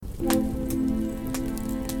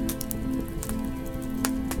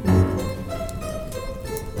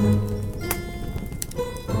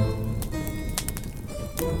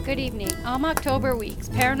evening. I'm October Weeks,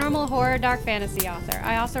 paranormal horror dark fantasy author.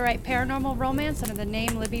 I also write paranormal romance under the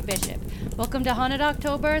name Libby Bishop. Welcome to Haunted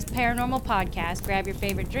October's Paranormal Podcast. Grab your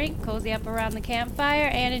favorite drink, cozy up around the campfire,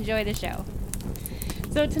 and enjoy the show.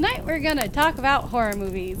 So tonight we're going to talk about horror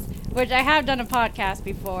movies, which I have done a podcast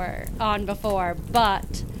before,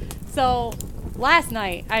 but so last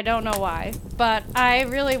night, I don't know why, but I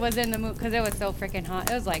really was in the mood because it was so freaking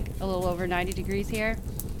hot. It was like a little over 90 degrees here,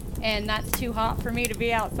 and that's too hot for me to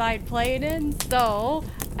be outside playing in. So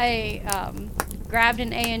I grabbed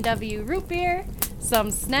an A&W root beer,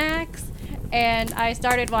 some snacks, and I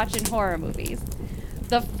started watching horror movies.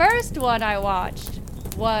 The first one I watched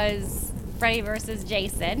was Freddy vs.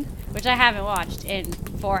 Jason, which I haven't watched in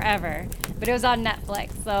forever, but it was on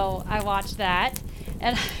Netflix, so I watched that.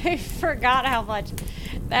 And I forgot how much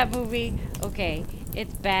that movie, okay,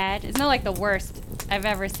 it's bad. It's not like the worst I've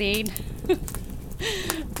ever seen.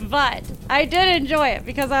 But I did enjoy it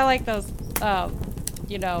because I like those, kind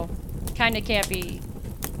of campy,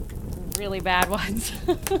 really bad ones.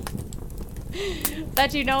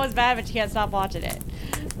 That you know is bad, but you can't stop watching it.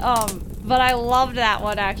 But I loved that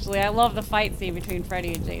one, actually. I love the fight scene between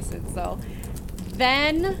Freddy and Jason. So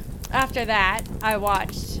then, after that, I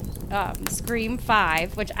watched Scream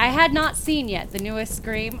 5, which I had not seen yet, the newest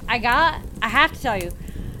Scream. I have to tell you,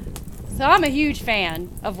 so I'm a huge fan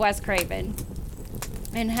of Wes Craven,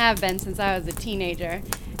 and have been since I was a teenager,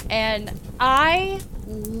 and I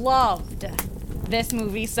loved this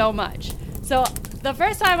movie so much. So the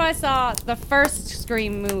first time I saw the first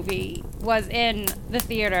Scream movie was in the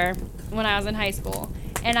theater when I was in high school,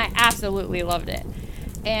 and I absolutely loved it.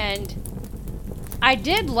 And I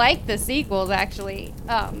did like the sequels, actually,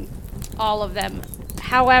 all of them.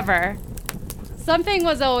 However, something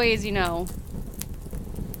was always,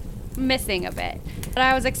 missing a bit. But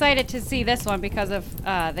I was excited to see this one because of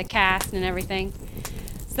the cast and everything.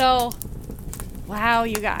 So, wow,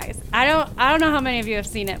 you guys. I don't know how many of you have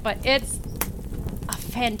seen it, but it's a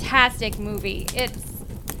fantastic movie.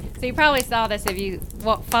 So you probably saw this if you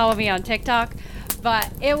follow me on TikTok,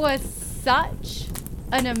 but it was such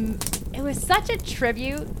a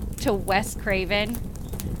tribute to Wes Craven.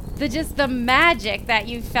 The magic that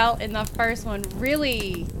you felt in the first one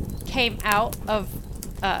really came out of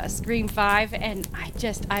Scream 5, and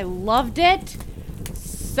I loved it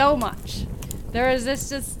so much. There was this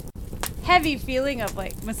just heavy feeling of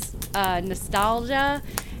nostalgia,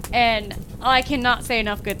 and I cannot say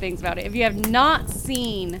enough good things about it. If you have not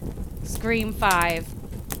seen Scream 5,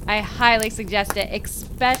 I highly suggest it,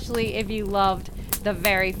 especially if you loved the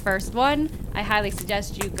very first one. I highly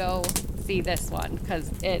suggest you go see this one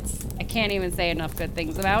because I can't even say enough good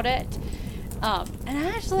things about it. And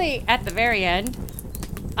actually, at the very end,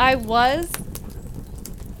 I was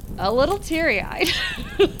a little teary-eyed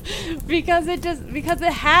because it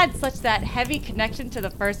had such that heavy connection to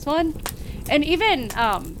the first one, and even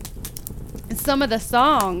some of the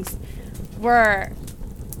songs were,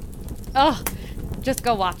 just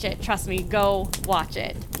go watch it. Trust me, go watch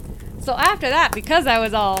it. So after that, because I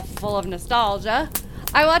was all full of nostalgia,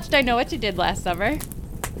 I watched I Know What You Did Last Summer,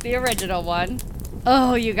 the original one.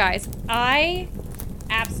 Oh, you guys, I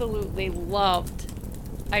absolutely loved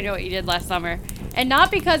I Know What You Did Last Summer. And not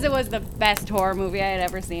because it was the best horror movie I had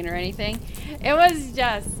ever seen or anything. It was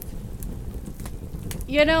just,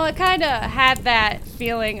 it kind of had that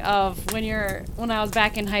feeling of when I was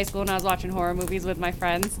back in high school and I was watching horror movies with my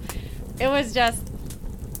friends. It was just,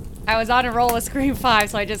 I was on a roll with Scream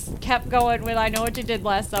 5, so I just kept going with I Know What You Did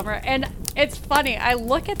Last Summer. And it's funny, I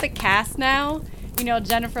look at the cast now,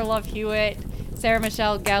 Jennifer Love Hewitt, Sarah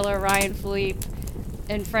Michelle Gellar, Ryan Philippe,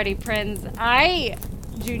 and Freddie Prinze.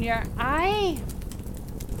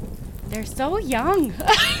 They're so young.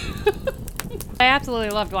 I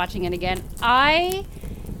absolutely loved watching it again. I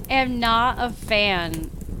am not a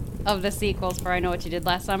fan of the sequels for I Know What You Did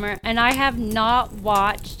Last Summer, and I have not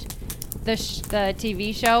watched the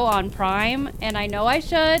TV show on Prime, and I know I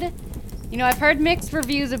should. I've heard mixed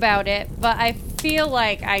reviews about it, but I feel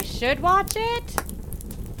like I should watch it.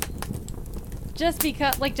 Just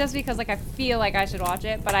because I feel like I should watch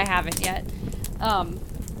it, but I haven't yet.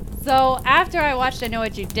 So after I watched I Know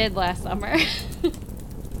What You Did Last Summer,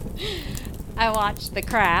 I watched The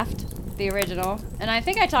Craft, the original, and I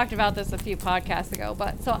think I talked about this a few podcasts ago.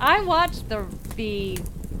 But so I watched the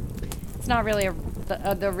it's not really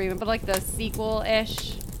the remake, but like the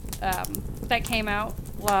sequel-ish that came out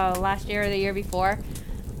last year or the year before,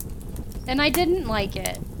 and I didn't like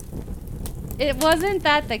it. It wasn't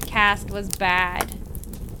that the cast was bad.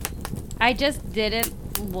 I just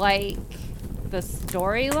didn't like the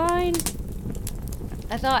storyline.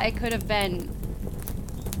 I thought it could have been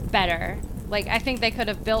better. Like, I think they could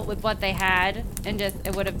have built with what they had and just,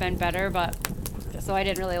 it would have been better, but, so I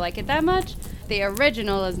didn't really like it that much. The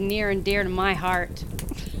original is near and dear to my heart.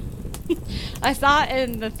 I saw it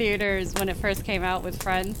in the theaters when it first came out with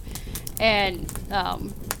friends, and,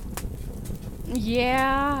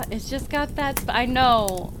 yeah, it's just got that, I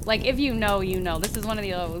know, like, if you know, you know. This is one of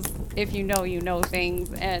those, if you know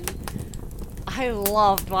things, and I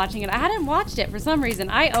loved watching it. I hadn't watched it for some reason.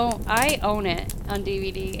 I own it on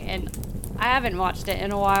DVD, and I haven't watched it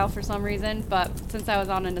in a while for some reason, but since I was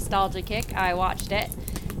on a nostalgia kick, I watched it,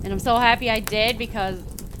 and I'm so happy I did because,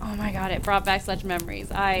 oh my god, it brought back such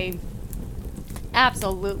memories. I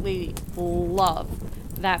absolutely love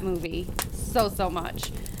that movie so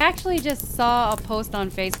much. I actually just saw a post on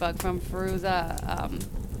Facebook from Fairuza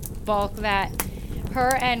Balk that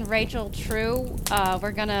her and Rachel True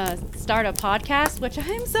were gonna start a podcast, which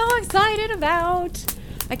I'm so excited about.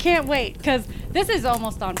 I can't wait, because this is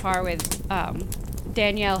almost on par with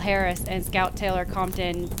Danielle Harris and Scout Taylor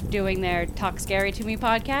Compton doing their Talk Scary to Me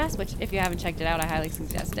podcast, which if you haven't checked it out, I highly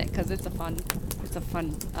suggest it because it's a fun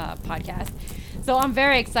podcast. So I'm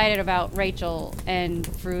very excited about Rachel and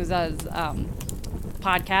Fairuza's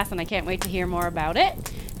podcast, and I can't wait to hear more about it,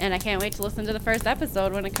 and I can't wait to listen to the first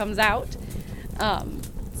episode when it comes out.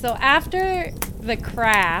 So after The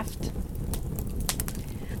Craft,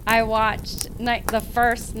 I watched the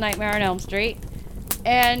first Nightmare on Elm Street,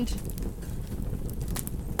 and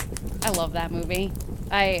I love that movie.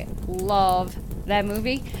 I love that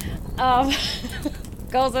movie.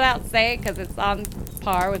 Goes without saying because it's on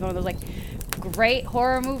par with one of those like great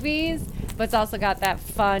horror movies, but it's also got that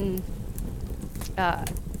fun,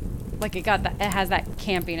 like it has that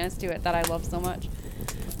campiness to it that I love so much.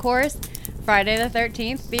 Of course, Friday the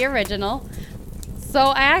 13th, the original. So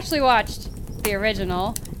I actually watched the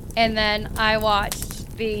original, and then I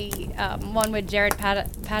watched the one with Jared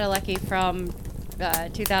Padalecki from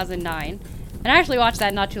 2009. And I actually watched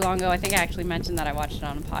that not too long ago. I think I actually mentioned that I watched it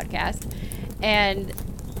on a podcast. And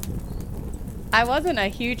I wasn't a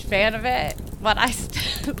huge fan of it, but I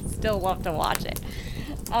still love to watch it.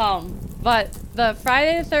 But the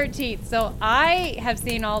Friday the 13th, so I have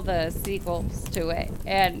seen all the sequels to it,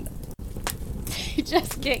 and they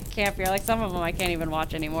just get campier. Like, some of them I can't even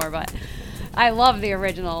watch anymore, but I love the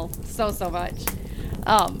original so much.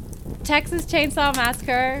 Texas Chainsaw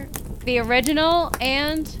Massacre, the original,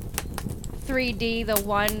 and 3D, the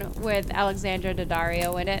one with Alexandra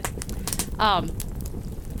Daddario in it.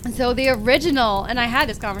 So the original, and I had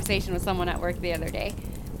this conversation with someone at work the other day.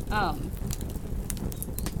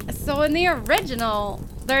 So in the original,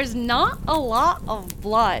 there's not a lot of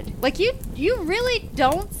blood. Like, you really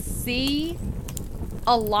don't see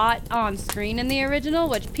a lot on screen in the original,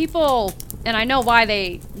 which people, and I know why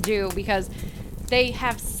they do, because they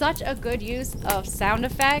have such a good use of sound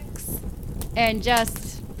effects and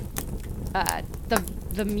just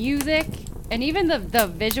the music and even the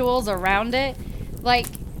visuals around it. Like,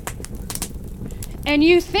 and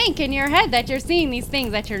you think in your head that you're seeing these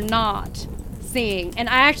things that you're not seeing. And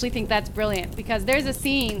I actually think that's brilliant, because there's a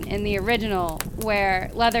scene in the original where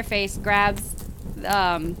Leatherface grabs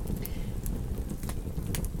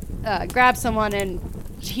someone, and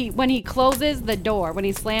when he closes the door, when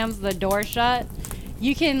he slams the door shut,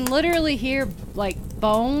 you can literally hear like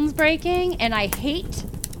bones breaking, and I hate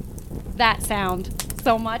that sound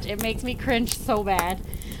so much. It makes me cringe so bad.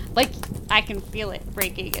 Like, I can feel it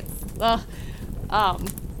breaking. It's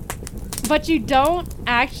but you don't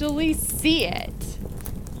actually see it,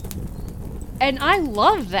 and I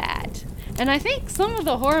love that. And I think some of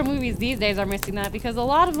the horror movies these days are missing that, because a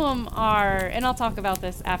lot of them are, and I'll talk about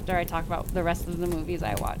this after I talk about the rest of the movies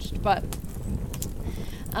I watched, but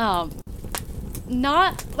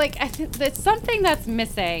not, like, I think that's something that's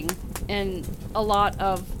missing in a lot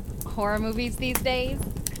of horror movies these days.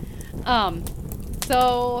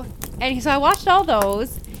 So I watched all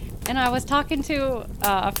those, and I was talking to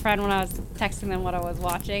a friend when I was texting them what I was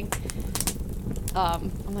watching.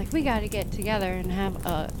 I'm like, we gotta get together and have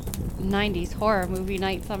a 90s horror movie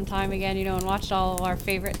night sometime again, and watch all of our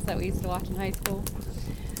favorites that we used to watch in high school.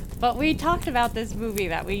 But we talked about this movie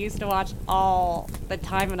that we used to watch all the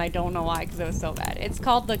time, and I don't know why, because it was so bad. It's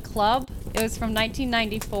called The Club. It was from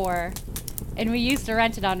 1994, and we used to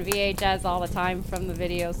rent it on VHS all the time from the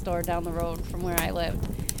video store down the road from where I lived.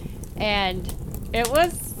 And it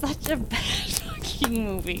was such a bad fucking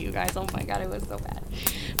movie, you guys. Oh my god, it was so bad.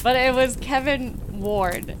 But it was Kevin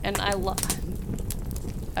Ward, and I love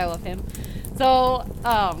him. So,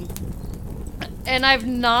 and I've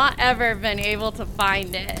not ever been able to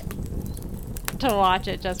find it to watch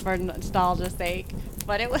it just for nostalgia's sake,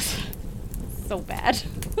 but it was so bad.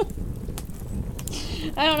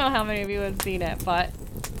 I don't know how many of you have seen it, but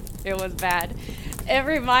it was bad. It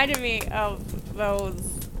reminded me of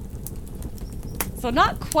those. So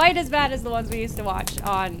not quite as bad as the ones we used to watch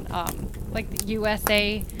on like the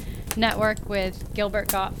USA Network with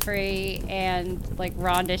Gilbert Gottfried and like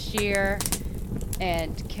Rhonda Shear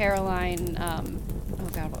and Caroline. Oh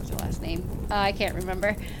God, what was her last name? I can't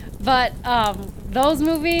remember. But those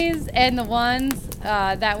movies and the ones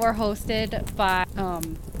that were hosted by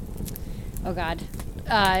oh God,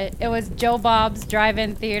 it was Joe Bob's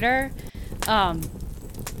Drive-In Theater. I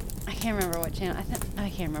can't remember what channel. I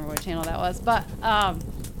can't remember what channel that was, but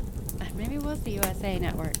maybe it was the USA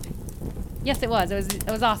Network. Yes, it was. It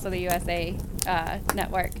was also the USA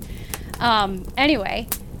Network. Anyway,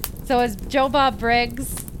 so it was Joe Bob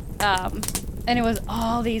Briggs, and it was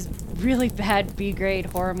all these really bad B-grade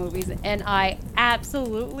horror movies, and I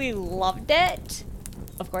absolutely loved it.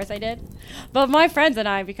 Of course I did. But my friends and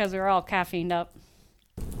I, because we were all caffeined up,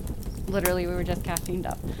 literally we were just caffeined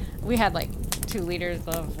up. We had like 2 liters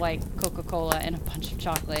of like Coca-Cola and a bunch of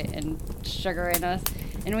chocolate and sugar in us,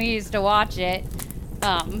 and we used to watch it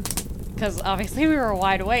because obviously we were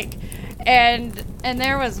wide awake, and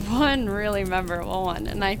there was one really memorable one,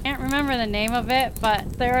 and I can't remember the name of it, but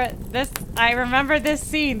I remember this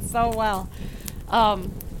scene so well.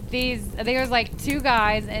 There was like 2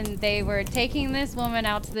 guys, and they were taking this woman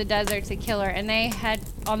out to the desert to kill her, and they had,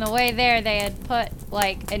 on the way there, they had put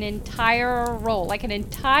like an entire roll of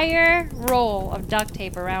duct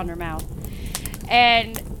tape around her mouth.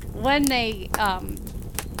 And when they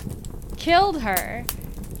killed her,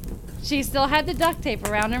 she still had the duct tape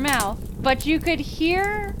around her mouth, but you could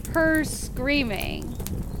hear her screaming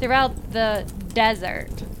throughout the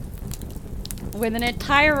desert with an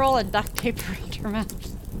entire roll of duct tape around her mouth.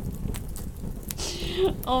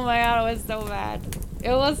 Oh my God, it was so bad.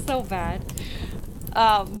 It was so bad.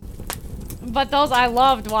 But I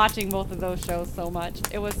loved watching both of those shows so much.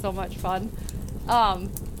 It was so much fun.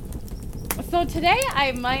 So today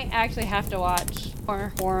I might actually have to watch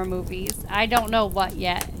more horror movies. I don't know what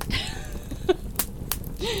yet.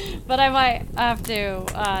 But I might have to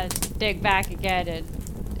dig back again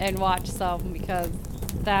and watch some, because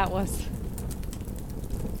I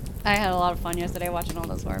had a lot of fun yesterday watching all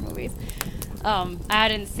those horror movies. I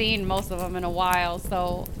hadn't seen most of them in a while,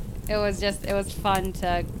 so it was fun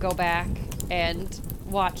to go back and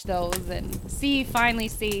watch those and finally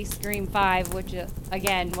see Scream 5, which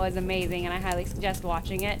again was amazing, and I highly suggest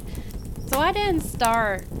watching it. So I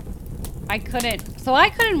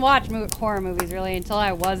couldn't watch horror movies really until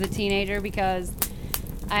I was a teenager, because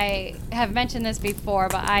I have mentioned this before,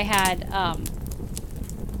 but I had I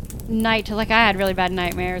had really bad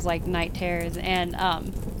nightmares, like night terrors, and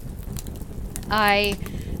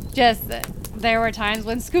there were times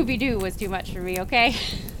when Scooby-Doo was too much for me, okay?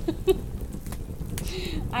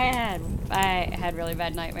 I had really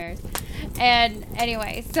bad nightmares. And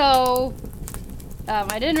anyway, so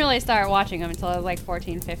I didn't really start watching them until I was like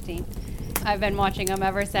 14, 15. I've been watching them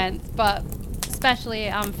ever since, but especially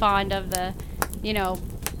I'm fond of the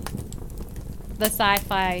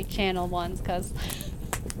Sci-Fi Channel ones, because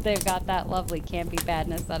they've got that lovely campy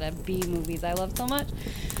badness out of B movies I love so much.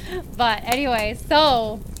 But anyway,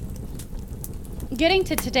 so getting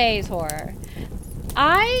to today's horror,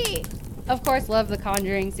 I of course love the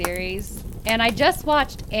Conjuring series, and I just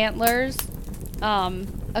watched Antlers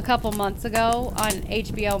a couple months ago on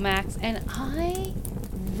HBO Max, and I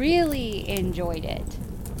really enjoyed it.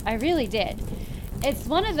 I really did. It's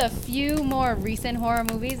one of the few more recent horror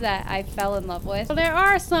movies that I fell in love with. So there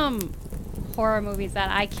are some horror movies that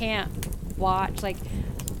I can't watch. Like,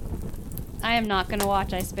 I am not gonna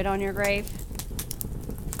watch I Spit on Your Grave.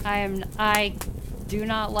 I do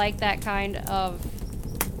not like that kind of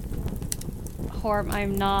horror.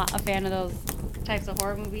 I'm not a fan of those types of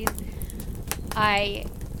horror movies. I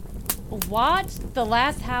watched The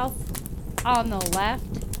Last House on the Left,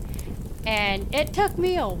 and it took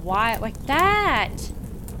me a while. Like, that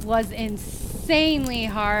was insanely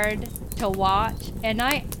hard to watch, and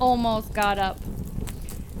I almost got up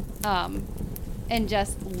and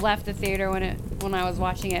just left the theater when I was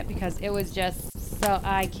watching it, because it was just so,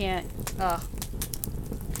 I can't.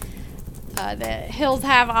 The Hills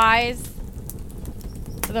Have Eyes,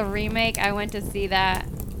 the remake, I went to see that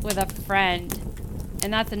with a friend,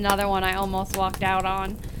 and that's another one I almost walked out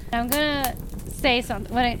on. I'm gonna say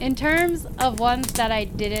something in terms of ones that I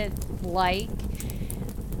didn't like,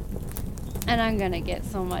 and I'm gonna get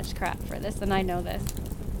so much crap for this, and I know this.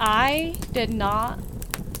 I did not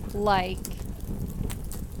like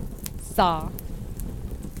Saw,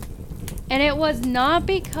 and it was not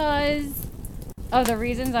because of the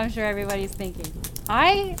reasons I'm sure everybody's thinking.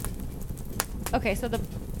 I okay, so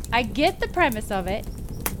I get the premise of it.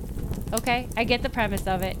 Okay, I get the premise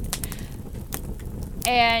of it.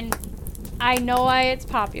 And I know why it's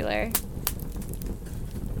popular.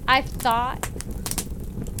 I thought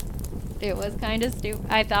it was kind of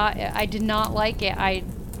stupid. I did not like it.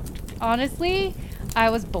 Honestly, I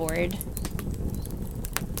was bored.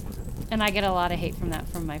 And I get a lot of hate from that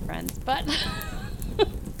from my friends. But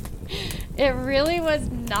it really was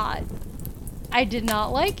not. I did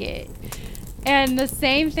not like it. And the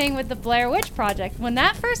same thing with the Blair Witch Project. When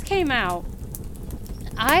that first came out,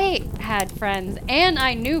 I had friends and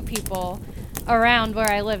I knew people around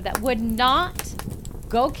where I lived that would not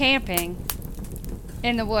go camping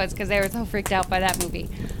in the woods because they were so freaked out by that movie.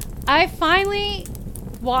 I finally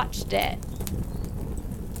watched it.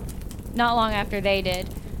 Not long after they did.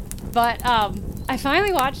 But I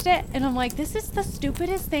finally watched it and I'm like, this is the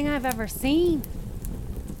stupidest thing I've ever seen.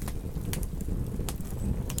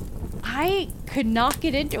 I could not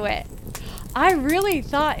get into it. I really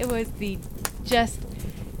thought it was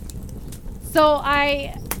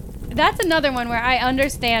that's another one where I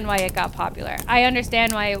understand why it got popular. I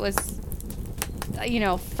understand why it was,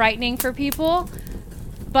 frightening for people.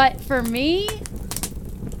 But for me,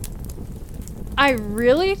 I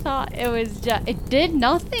really thought it did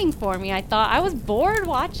nothing for me. I thought I was bored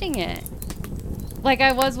watching it. Like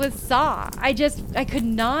I was with Saw. I could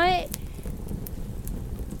not.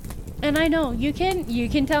 And I know you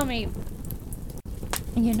can tell me,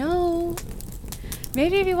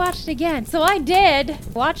 maybe if you watched it again. So I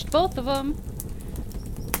did. Watched both of them.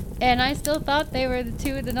 And I still thought they were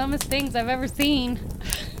two of the dumbest things I've ever seen.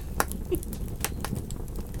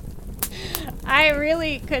 I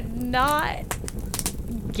really could not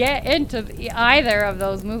get into either of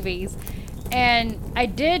those movies. And I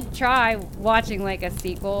did try watching like a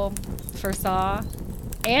sequel for Saw.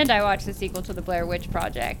 And I watched the sequel to the Blair Witch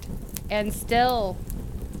Project. And still,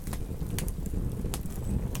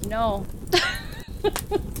 no.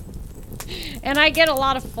 And I get a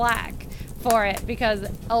lot of flack for it because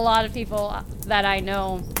a lot of people that I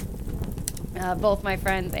know, both my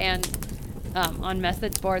friends and on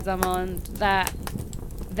message boards I'm on, that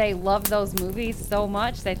they love those movies so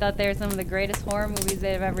much. They thought they were some of the greatest horror movies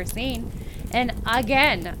they've ever seen. And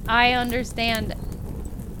again, I understand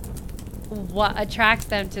what attracts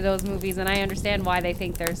them to those movies, and I understand why they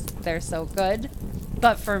think they're so good.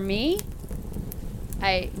 But for me,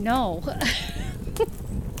 no.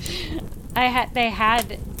 They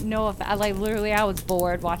had no effect. Like literally, I was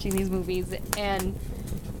bored watching these movies, and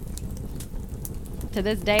to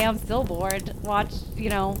this day, I'm still bored.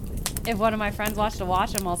 If one of my friends wants to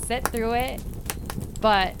watch them, I'll sit through it.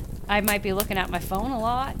 But I might be looking at my phone a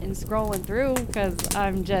lot and scrolling through because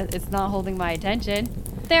it's not holding my attention.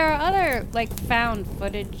 There are other found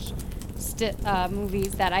footage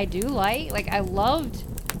movies that I do like. Like I loved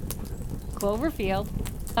Cloverfield.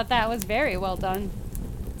 Thought that was very well done.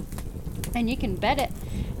 And you can bet it.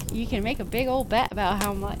 You can make a big old bet about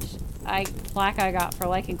how much flack I got for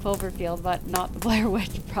liking Cloverfield, but not the Blair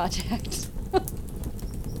Witch Project.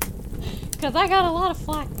 Because I got a lot of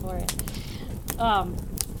flack for it.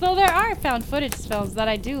 So there are found footage films that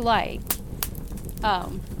I do like.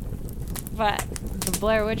 But the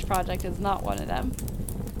Blair Witch Project is not one of them.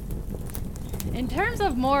 In terms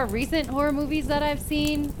of more recent horror movies that I've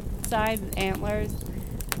seen, besides Antlers,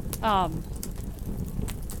 I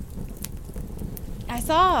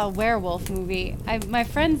saw a werewolf movie. My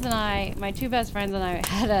friends and I, my two best friends and I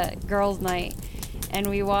had a girls' night, and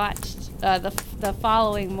we watched the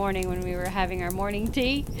following morning when we were having our morning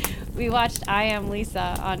tea. We watched I Am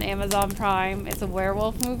Lisa on Amazon Prime. It's a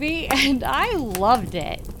werewolf movie, and I loved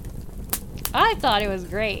it. I thought it was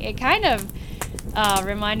great. It kind of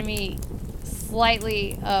reminded me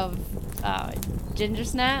slightly of Ginger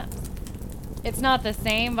Snaps. It's not the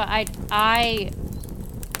same, but I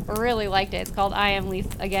really liked it. It's called I Am Lisa.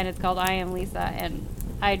 Again, it's called I Am Lisa, and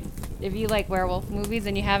if you like werewolf movies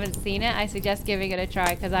and you haven't seen it, I suggest giving it a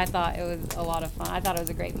try because I thought it was a lot of fun. I thought it was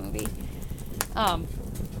a great movie.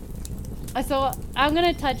 So I'm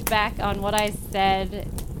gonna touch back on what I said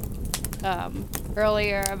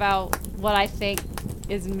earlier about what I think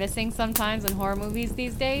is missing sometimes in horror movies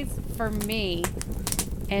these days. For me,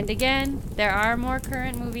 and again, there are more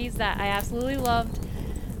current movies that I absolutely loved,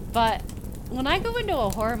 but when I go into a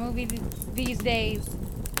horror movie these days,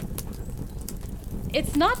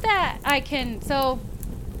 it's not that I can. So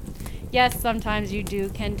yes, sometimes you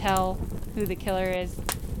can tell who the killer is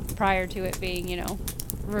prior to it being,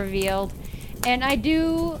 revealed. And I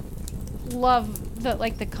do love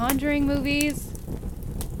the Conjuring movies.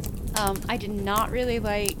 I did not really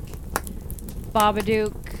like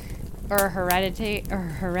Babadook or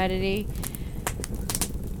Heredity.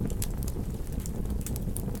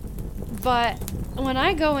 But when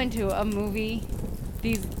I go into a movie,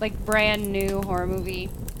 these like brand new horror movie,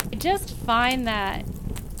 I just find that,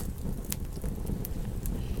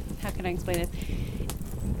 how can I explain this?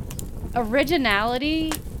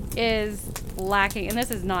 Originality is lacking, and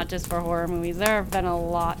this is not just for horror movies. There have been a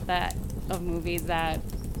lot of movies that,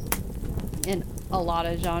 in a lot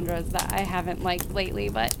of genres, that I haven't liked lately,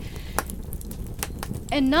 but,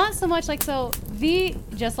 and not so much like, so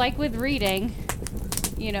just like with reading,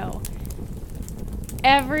 you know,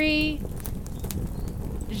 every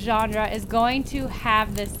genre is going to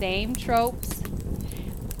have the same tropes,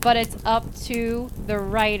 but it's up to the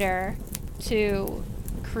writer to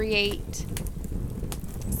create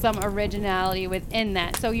some originality within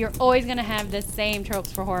that. So you're always going to have the same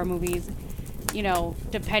tropes for horror movies, you know,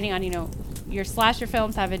 depending on, you know, your slasher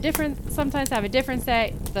films sometimes have a different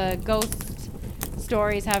set. The ghost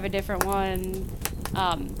stories have a different one.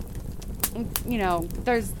 You know,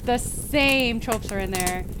 there's the same tropes are in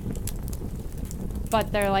there,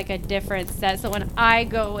 but they're like a different set. So when I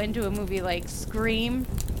go into a movie like Scream,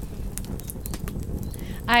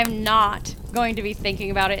 I'm not going to be thinking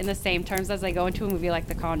about it in the same terms as I go into a movie like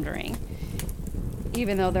The Conjuring,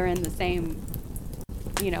 even though they're in the same,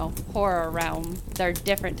 you know, horror realm. They're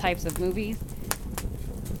different types of movies.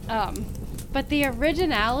 But the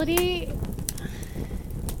originality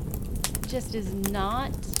just is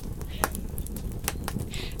not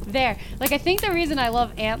there. Like, I think the reason I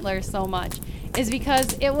love Antlers so much is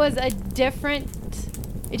because it was a different,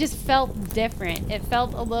 it just felt different. It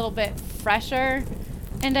felt a little bit fresher.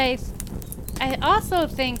 And I also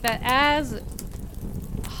think that as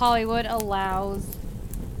Hollywood allows,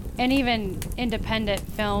 and even independent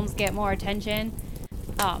films get more attention,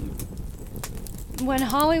 when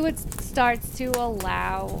Hollywood starts to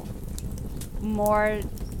allow more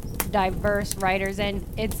diverse writers, and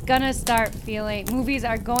it's gonna start feeling, movies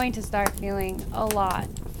are going to start feeling a lot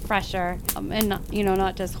fresher, and not, you know,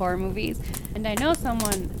 not just horror movies. And I know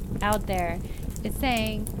someone out there is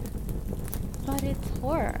saying, but it's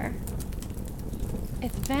horror.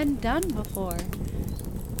 It's been done before.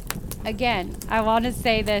 Again, I want to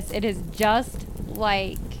say this, it is just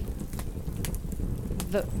like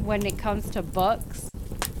when it comes to books,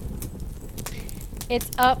 it's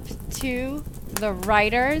up to the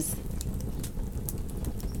writers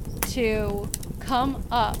to come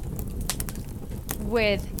up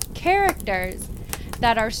with characters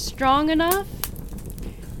that are strong enough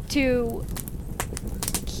to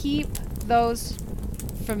keep those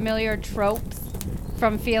familiar tropes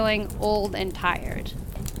from feeling old and tired.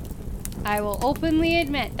 I will openly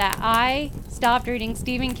admit that I stopped reading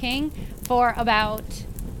Stephen King for about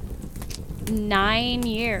 9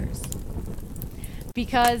 years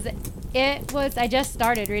because I just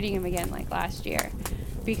started reading him again like last year,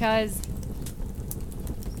 because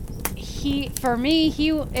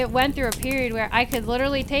it went through a period where I could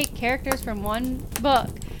literally take characters from one book,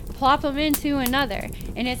 plop them into another,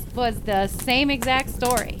 and it was the same exact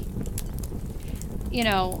story, you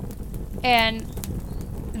know, and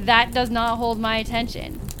that does not hold my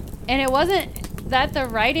attention. And it wasn't that the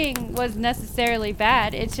writing was necessarily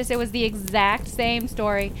bad, it's just it was the exact same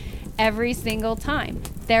story every single time.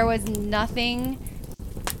 There was nothing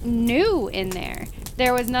new in there.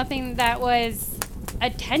 There was nothing that was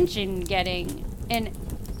attention getting in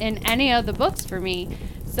any of the books for me.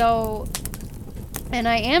 So, and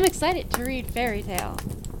I am excited to read Fairy Tale.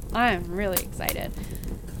 I am really excited.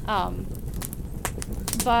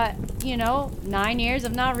 But, you know, 9 years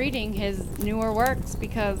of not reading his newer works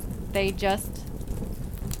because they just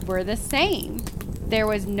were the same. There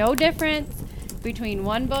was no difference between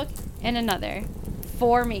one book and another.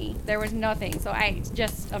 For me, there was nothing. So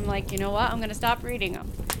I'm like, you know what? I'm going to stop reading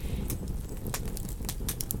them.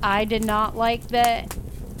 I did not like the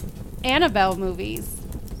Annabelle movies.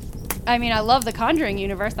 I mean, I love the Conjuring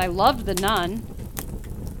universe. I loved The Nun.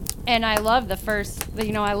 And I love the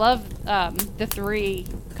 3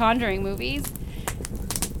 Conjuring movies.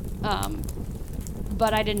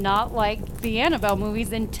 But I did not like the Annabelle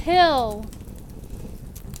movies until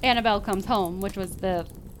Annabelle Comes Home, which was the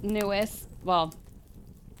newest,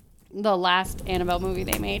 the last Annabelle movie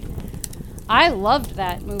they made. I loved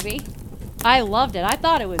that movie. I loved it. I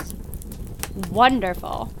thought it was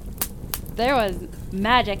wonderful. There was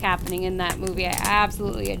magic happening in that movie. I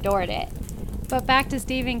absolutely adored it. But back to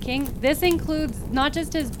Stephen King, this includes not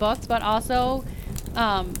just his books, but also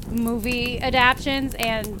movie adaptions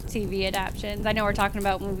and TV adaptions. I know we're talking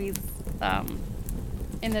about movies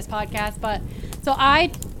in this podcast, but so I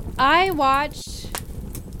watched,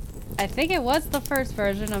 I think it was the first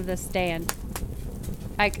version of The Stand.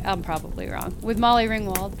 I'm probably wrong, with Molly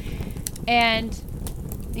Ringwald, and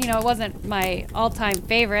it wasn't my all-time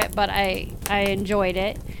favorite, but I enjoyed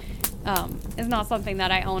it. It's not something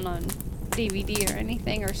that I own on DVD or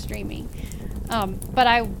anything or streaming. But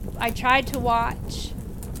I tried to watch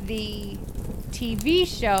the TV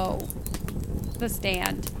show The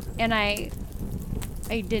Stand, and I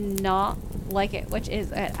did not like it, which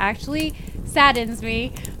is it actually saddens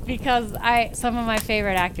me because some of my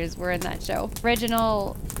favorite actors were in that show.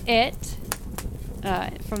 Original It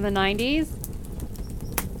from the 90s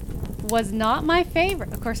was not my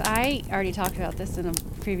favorite. Of course, I already talked about this in a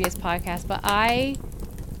previous podcast, but I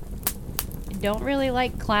don't really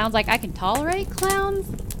like clowns. Like, I can tolerate clowns,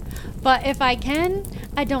 but if I can,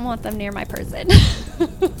 I don't want them near my person.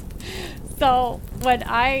 So when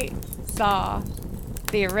I saw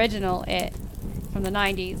the original It from the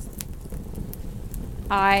 90s,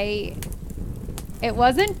 it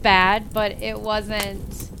wasn't bad, but it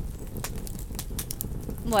wasn't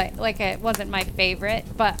like it wasn't my favorite.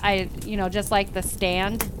 But just like The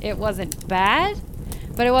Stand, it wasn't bad,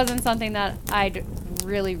 but it wasn't something that I'd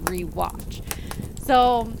really rewatch.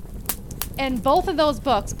 So, and both of those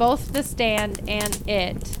books, both The Stand and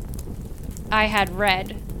It, I had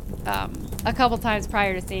read a couple times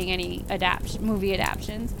prior to seeing any movie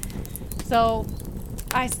adaptions. So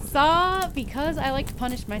I saw, because I like to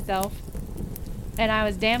punish myself, and I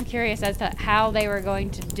was damn curious as to how they were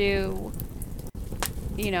going to do,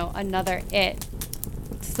 another It.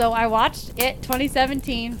 So I watched It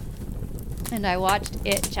 2017, and I watched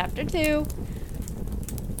It Chapter 2.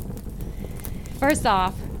 First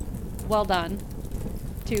off, well done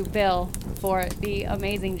to Bill for the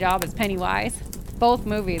amazing job as Pennywise. Both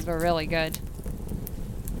movies were really good.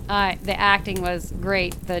 The acting was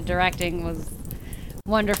great. The directing was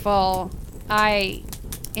wonderful. I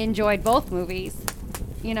enjoyed both movies.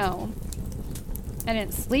 I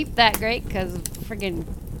didn't sleep that great because friggin'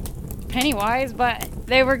 Pennywise, but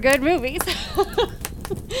they were good movies.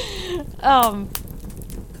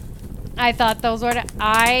 I thought those were...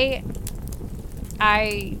 I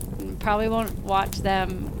probably won't watch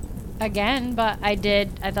them again, but I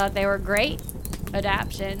thought they were great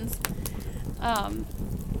adaptions.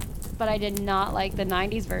 But I did not like the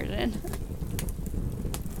 90s version.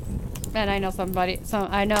 And I know some of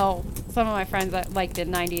my friends that liked the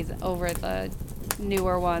 90s over the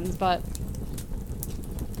newer ones, but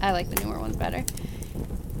I like the newer ones better.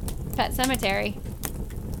 Pet Sematary.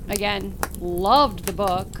 Again, loved the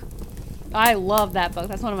book. I love that book.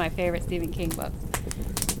 That's one of my favorite Stephen King books.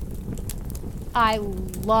 I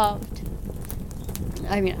loved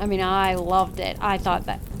it. I thought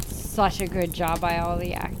that such a good job by all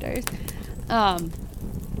the actors.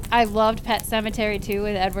 I loved Pet Sematary 2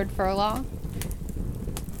 with Edward Furlong.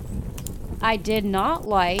 I did not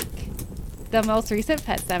like the most recent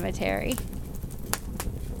Pet Sematary.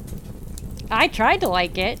 I tried to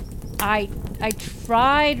like it. I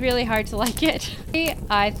tried really hard to like it.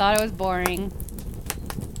 I thought it was boring.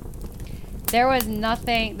 For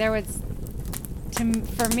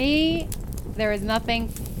me, there was nothing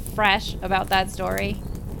fresh about that story.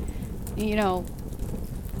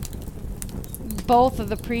 Both of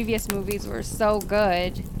the previous movies were so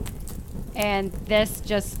good, and this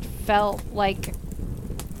just felt like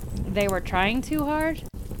they were trying too hard.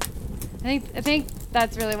 I think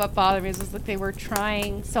that's really what bothered me, is like they were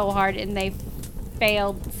trying so hard and they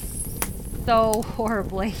failed so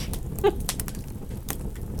horribly.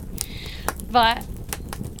 But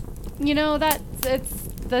it's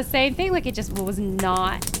the same thing. Like, it just was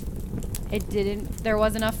not. There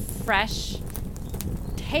wasn't a fresh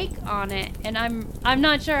take on it, and I'm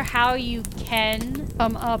not sure how you can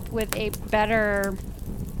come up with a better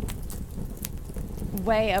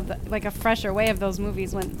way of, like, a fresher way of those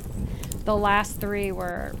movies when the last three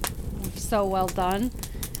were so well done.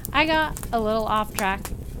 I got a little off track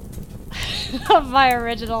of my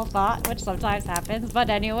original thought, which sometimes happens, but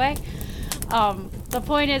anyway, the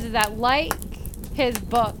point is that, like his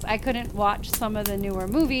books, I couldn't watch some of the newer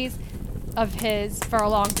movies of his for a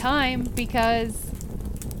long time because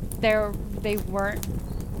they weren't,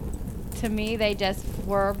 to me, they just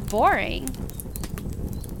were boring.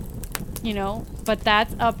 But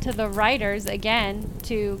that's up to the writers, again,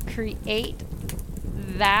 to create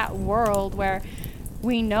that world where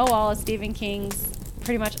we know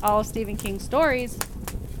pretty much all of Stephen King's stories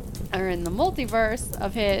are in the multiverse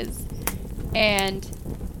of his,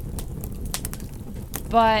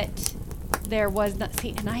 but there was not,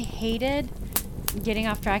 and I hated, getting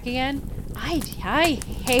off track again, I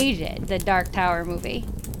hated the Dark Tower movie.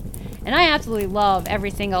 And I absolutely love every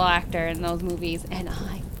single actor in those movies, and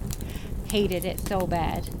I hated it so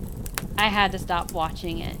bad. I had to stop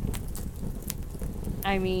watching it.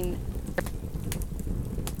 I mean,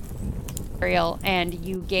 real, and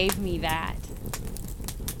you gave me that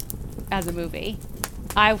as a movie.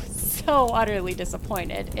 I was so utterly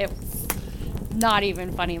disappointed. It was not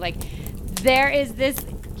even funny. Like, there is this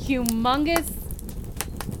humongous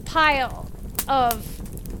pile of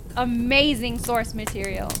amazing source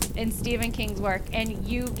material in Stephen King's work, and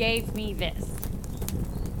you gave me this.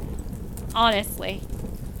 Honestly.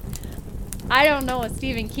 I don't know a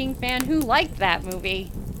Stephen King fan who liked that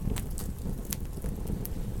movie.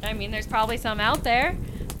 I mean, there's probably some out there,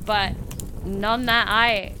 but none that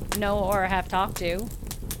I know or have talked to.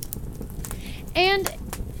 And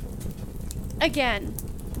again,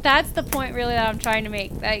 that's the point really that I'm trying to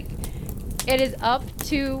make. Like, it is up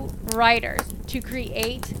to writers to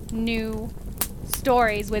create new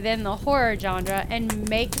stories within the horror genre and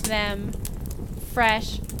make them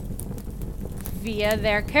fresh via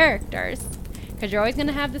their characters. Because you're always going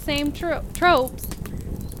to have the same tropes,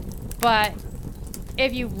 but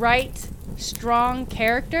if you write strong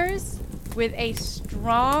characters with a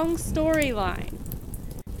strong storyline,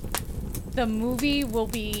 the movie will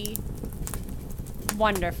be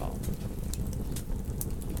wonderful.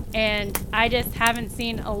 And I just haven't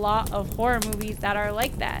seen a lot of horror movies that are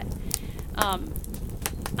like that.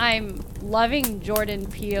 I'm loving Jordan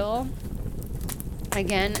Peele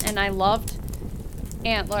again, and I loved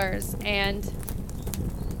Antlers. And,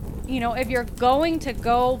 you know, if you're going to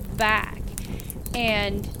go back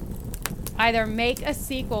and either make a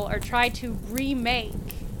sequel or try to remake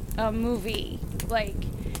a movie like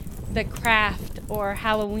The Craft or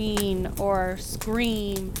Halloween or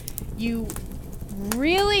Scream, you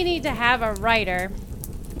really need to have a writer,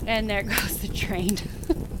 and there goes the train.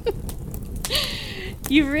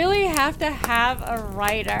 You really have to have a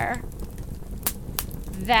writer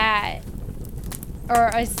that, or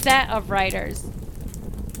a set of writers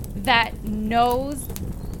that knows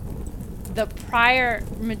the prior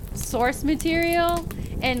source material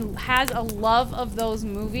and has a love of those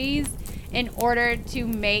movies in order to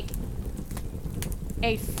make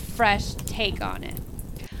a fresh take on it.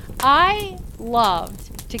 I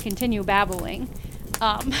loved, to continue babbling,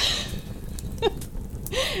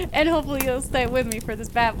 and hopefully you'll stay with me for this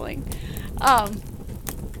babbling.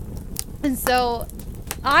 And so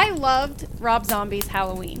I loved Rob Zombie's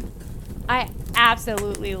Halloween. I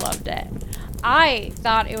absolutely loved it. I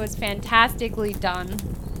thought it was fantastically done,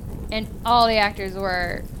 and all the actors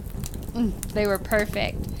were, they were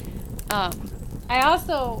perfect. I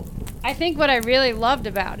think what I really loved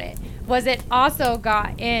about it was it also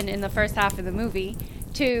got in the first half of the movie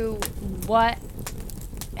to what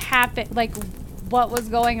happened, like what was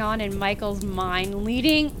going on in Michael's mind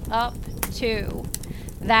leading up to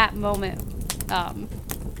that moment,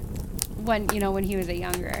 when he was when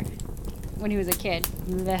he was a kid.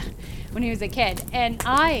 When he was a kid. And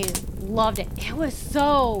I loved it. It was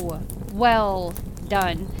so well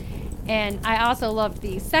done. And I also loved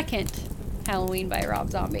the second Halloween by Rob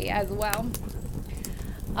Zombie as well.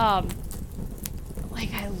 I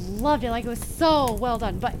loved it. Like, it was so well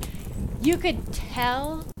done. But you could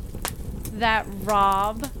tell that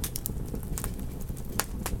Rob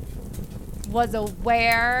was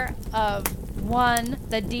aware of, one,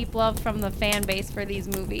 the deep love from the fan base for these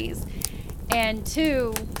movies, and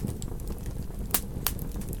two,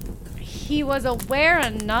 he was aware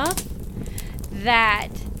enough that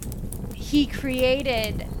he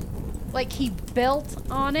created, he built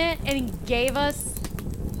on it and he gave us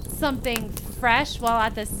something fresh while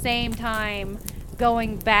at the same time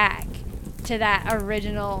going back to that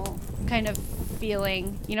original kind of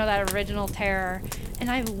feeling, that original terror.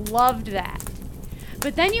 And I loved that.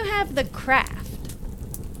 But then you have The Craft.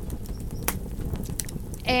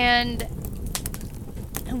 And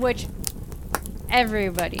which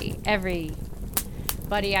everybody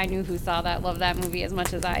I knew who saw that loved that movie as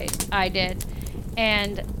much as I did.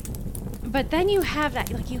 But then you have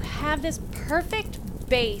that, you have this perfect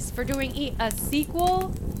base for doing a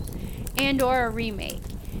sequel and or a remake.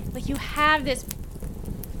 You have this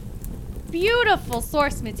beautiful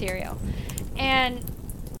source material, and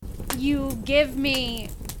you give me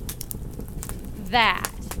that.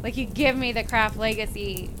 You give me The Craft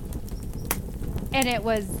Legacy, and it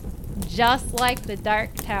was just like The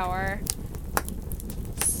Dark Tower.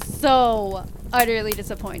 So utterly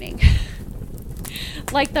disappointing.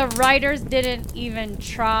 The writers didn't even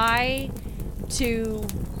try to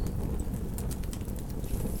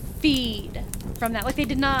feed from that. They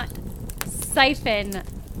did not siphon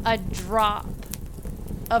a drop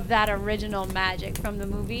of that original magic from the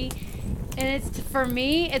movie. And for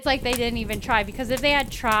me, it's like they didn't even try, because if they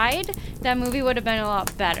had tried, that movie would have been a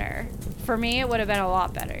lot better. For me, it would have been a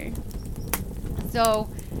lot better. So,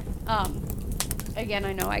 again,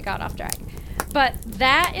 I know I got off track. But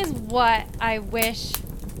that is what I wish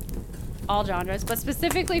all genres, but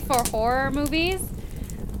specifically for horror movies,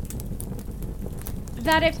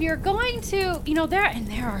 that if you're going to,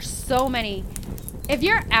 there are so many, if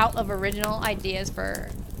you're out of original ideas for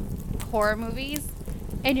horror movies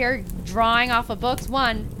and you're drawing off of books,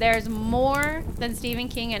 one, there's more than Stephen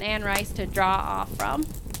King and Anne Rice to draw off from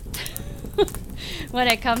when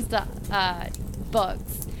it comes to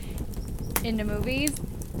books into movies.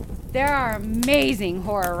 There are amazing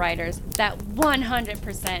horror writers that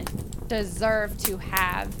 100% deserve to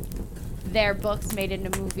have their books made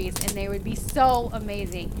into movies, and they would be so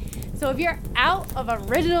amazing. So if you're out of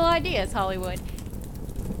original ideas, Hollywood,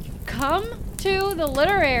 come to the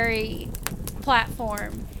literary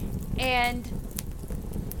platform and,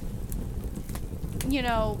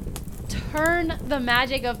 turn the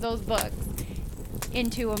magic of those books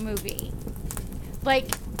into a movie. Like,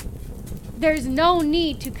 there's no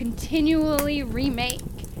need to continually remake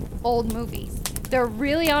old movies. They're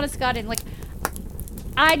really honest God, and like,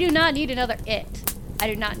 I do not need another It. I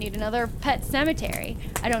do not need another Pet Sematary.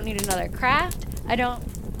 I don't need another Craft. I don't,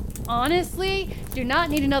 honestly, do not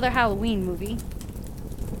need another Halloween movie.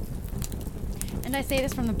 And I say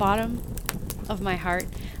this from the bottom of my heart.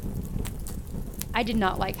 I did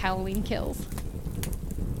not like Halloween Kills.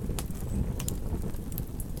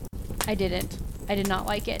 I didn't. I did not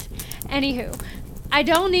like it. Anywho, I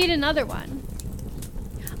don't need another one.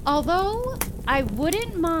 Although, I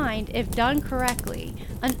wouldn't mind, if done correctly,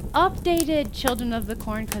 an updated Children of the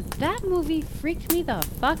Corn, because that movie freaked me the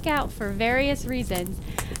fuck out for various reasons.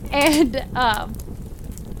 And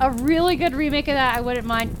a really good remake of that I wouldn't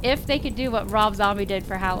mind if they could do what Rob Zombie did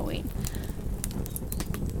for Halloween.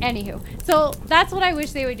 Anywho, so that's what I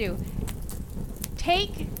wish they would do.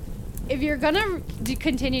 If you're gonna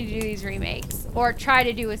continue to do these remakes, or try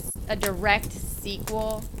to do a direct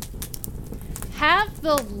sequel, have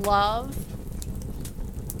the love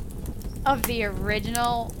of the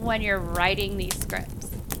original when you're writing these scripts.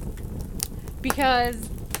 Because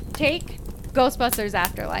take Ghostbusters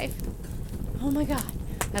Afterlife. Oh my god,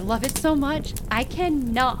 I love it so much. I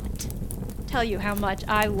cannot tell you how much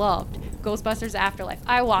I loved Ghostbusters Afterlife.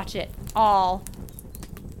 I watch it all.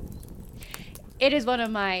 It is one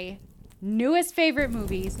of my newest favorite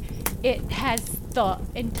movies. It has the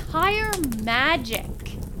entire magic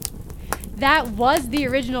that was the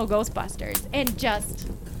original Ghostbusters, and just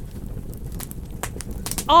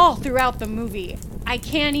all throughout the movie. I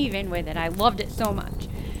can't even with it. I loved it so much.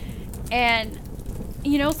 And,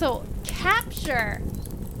 so capture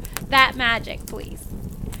that magic, please.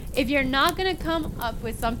 If you're not going to come up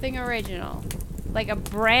with something original, like a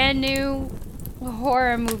brand new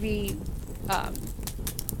horror movie, at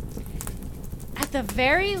the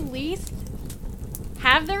very least,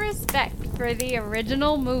 have the respect for the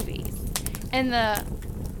original movies and the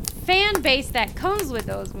fan base that comes with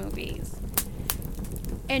those movies,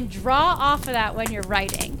 and draw off of that when you're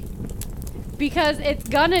writing, because it's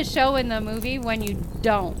gonna show in the movie when you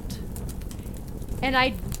don't. And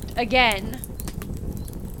I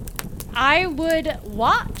would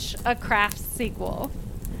watch a Craft sequel.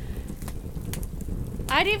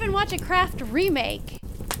 I'd even watch a Craft remake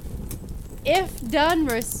if done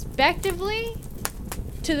respectively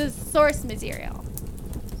to the source material.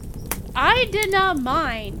 I did not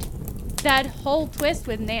mind that whole twist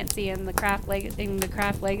with Nancy and the Craft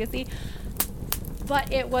Legacy,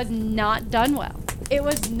 but it was not done well. It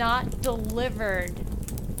was not delivered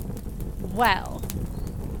well,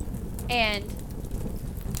 and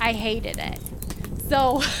I hated it.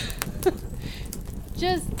 So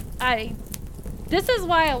this is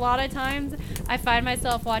why a lot of times I find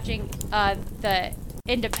myself watching the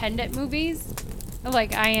independent movies,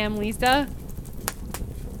 like I Am Lisa,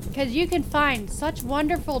 because you can find such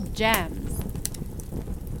wonderful gems,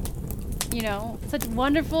 such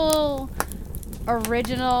wonderful,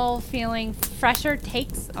 original feeling, fresher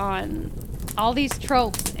takes on all these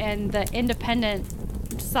tropes and the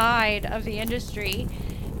independent side of the industry.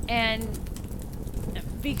 And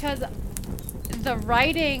because the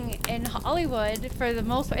writing in Hollywood, for the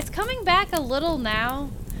most part, it's coming back a little now.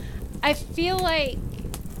 I feel like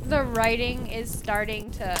the writing is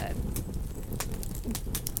starting to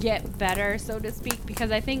get better, so to speak,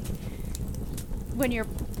 because I think when you're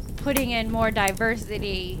putting in more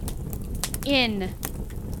diversity in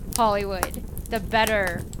Hollywood, the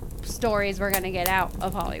better stories we're going to get out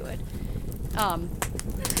of Hollywood.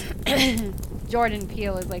 Jordan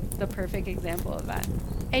Peele is like the perfect example of that.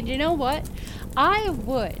 And you know what? I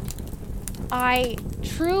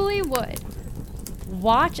truly would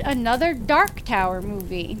watch another Dark Tower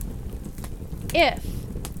movie if,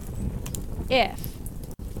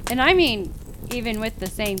 and I mean even with the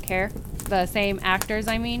same actors,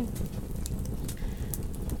 I mean,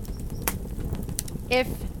 if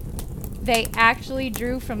they actually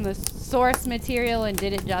drew from the source material and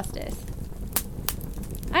did it justice,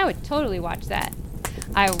 I would totally watch that.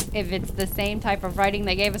 If it's the same type of writing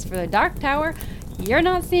they gave us for the Dark Tower, you're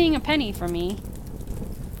not seeing a penny from me.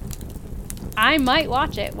 I might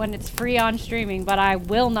watch it when it's free on streaming, but I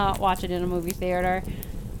will not watch it in a movie theater,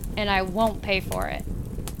 and I won't pay for it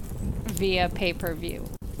via pay-per-view.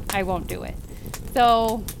 I won't do it.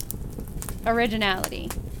 So, originality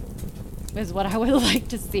is what I would like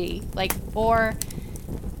to see. Like, or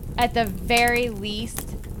at the very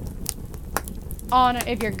least,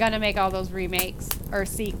 if you're gonna make all those remakes or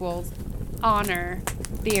sequels, honor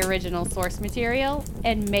the original source material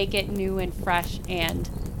and make it new and fresh and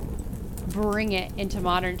bring it into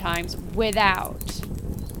modern times without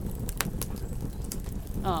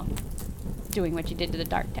doing what you did to the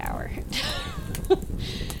Dark Tower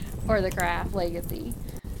or the Craft Legacy.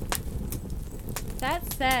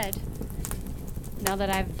 That said, now that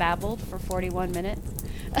I've babbled for 41 minutes,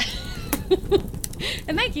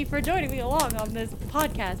 and thank you for joining me along on this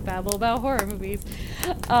podcast babble about horror movies.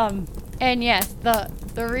 And yes, the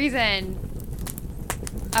reason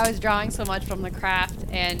I was drawing so much from The Craft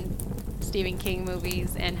and Stephen King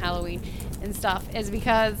movies and Halloween and stuff is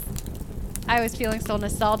because I was feeling so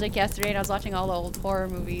nostalgic yesterday, and I was watching all the old horror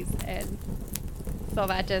movies, and so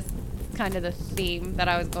that just kind of the theme that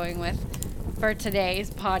I was going with for today's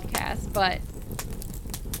podcast. But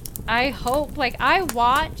I hope,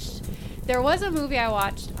 there was a movie I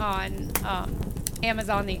watched on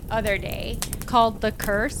Amazon the other day called The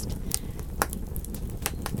Cursed,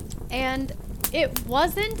 and it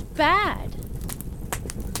wasn't bad.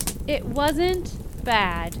 It wasn't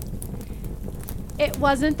bad. It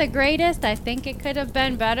wasn't the greatest. I think it could have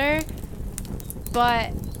been better,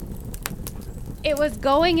 but it was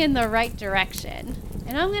going in the right direction.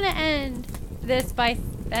 And I'm going to end this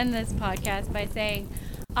podcast by saying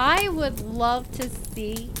I would love to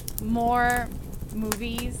see more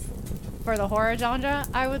movies for the horror genre.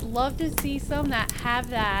 I would love to see some that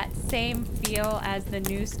have that same feel as the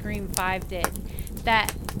new Scream 5 did.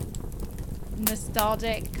 That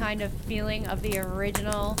nostalgic kind of feeling of the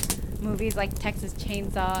original movies like Texas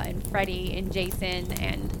Chainsaw and Freddy and Jason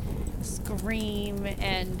and Scream,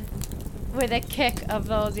 and with a kick of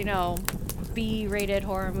those, B-rated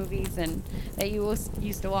horror movies and that you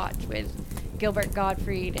used to watch with Gilbert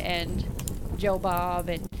Gottfried and Joe Bob,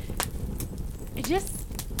 and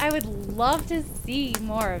I would love to see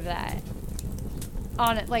more of that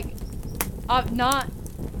on it, not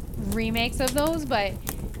remakes of those, but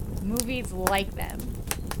movies like them.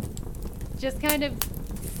 Just kind of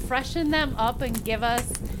freshen them up and give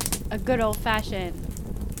us a good old-fashioned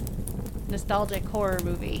nostalgic horror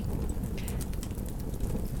movie.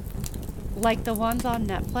 Like the ones on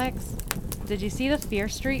Netflix. Did you see the Fear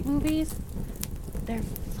Street movies? They're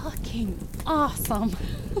fucking awesome.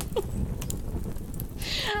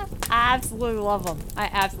 I absolutely love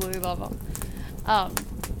them.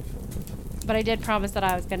 But I did promise that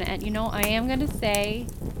I was going to end. I am going to say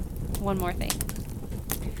one more thing.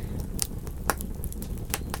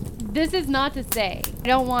 This is not to say I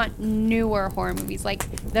don't want newer horror movies like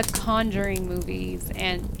the Conjuring movies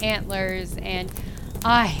and Antlers, and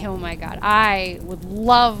oh my god, I would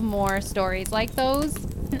love more stories like those.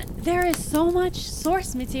 There is so much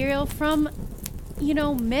source material from,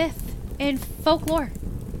 myth and folklore.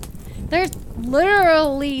 There's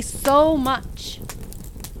literally so much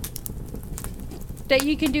that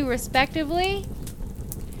you can do respectively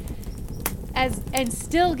and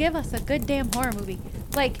still give us a good damn horror movie.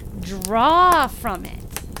 Draw from it.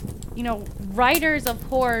 Writers of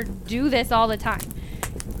horror do this all the time.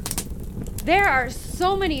 There are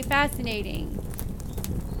so many fascinating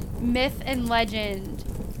myth and legend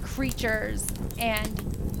creatures and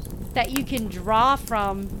that you can draw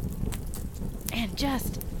from, and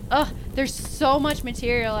there's so much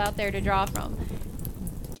material out there to draw from.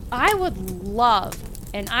 I would love,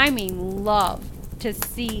 and I mean love, to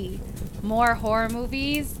see more horror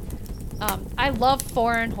movies. I love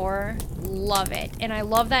foreign horror, love it, and I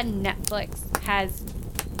love that Netflix has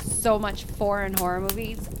so much foreign horror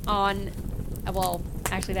movies on. Well,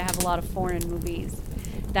 actually, they have a lot of foreign movies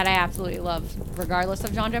that I absolutely love, regardless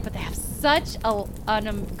of genre, but they have such a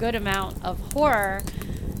good amount of horror.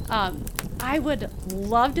 I would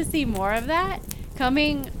love to see more of that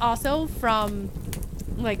coming also from,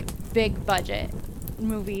 big budget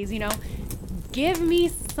movies, Give me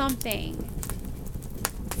something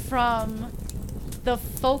from the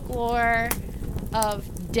folklore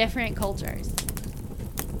of different cultures.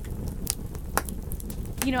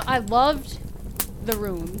 I loved the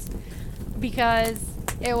runes because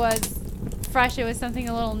it was fresh. It was something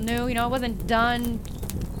a little new. You know, it wasn't done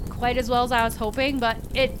quite as well as I was hoping, but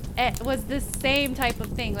it was the same type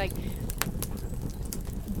of thing. Like,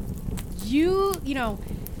 you know,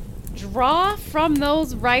 draw from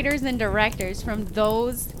those writers and directors from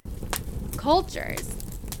those cultures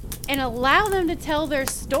and allow them to tell their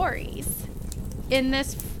stories in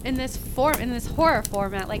this horror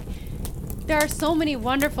format. Like, there are so many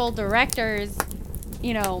wonderful directors,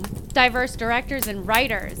 you know, diverse directors and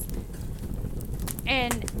writers,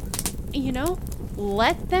 and, you know,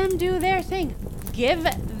 let them do their thing. Give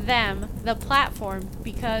them the platform,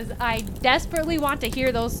 because I desperately want to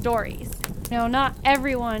hear those stories. You know, not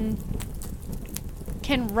everyone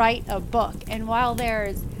can write a book, and while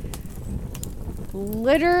there's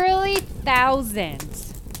literally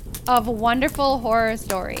thousands of wonderful horror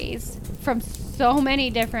stories from so many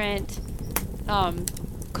different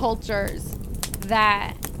cultures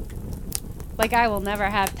that, like, I will never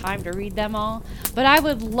have time to read them all, but I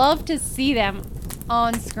would love to see them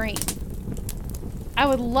on screen. I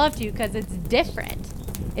would love to, because it's different.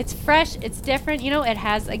 It's fresh, it's different. You know, it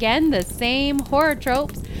has, again, the same horror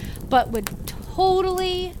tropes, but with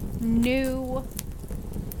totally new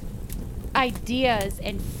ideas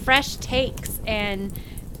and fresh takes and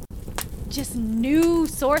just new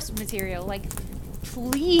source material. Like,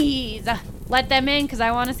 please let them in, because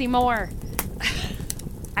I want to see more.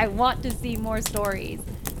 I want to see more stories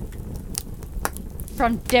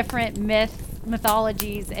from different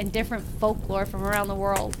mythologies and different folklore from around the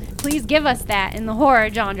world. Please give us that in the horror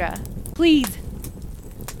genre. Please.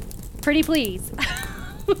 Pretty please.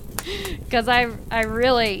 Because I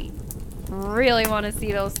really, really want to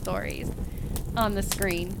see those stories on the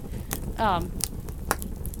screen.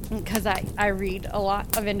 Because I read a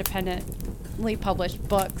lot of independently published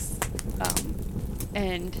books.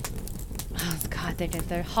 And oh God,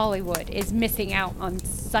 the Hollywood is missing out on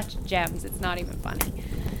such gems. It's not even funny.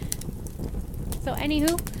 So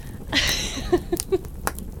anywho,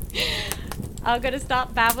 I'm going to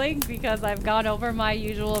stop babbling because I've gone over my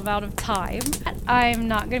usual amount of time. I'm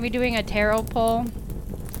not going to be doing a tarot pull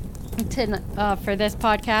for this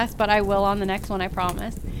podcast, but I will on the next one, I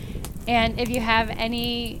promise. And if you have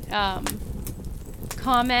any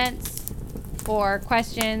comments or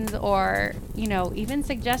questions, or, you know, even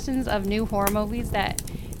suggestions of new horror movies that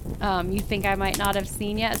you think I might not have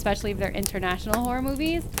seen yet, especially if they're international horror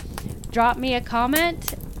movies, drop me a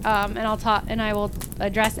comment, and I will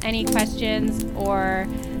address any questions or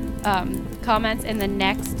comments in the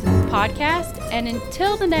next podcast. And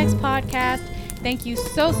until the next podcast, thank you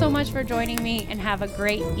so much for joining me, and have a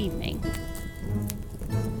great evening.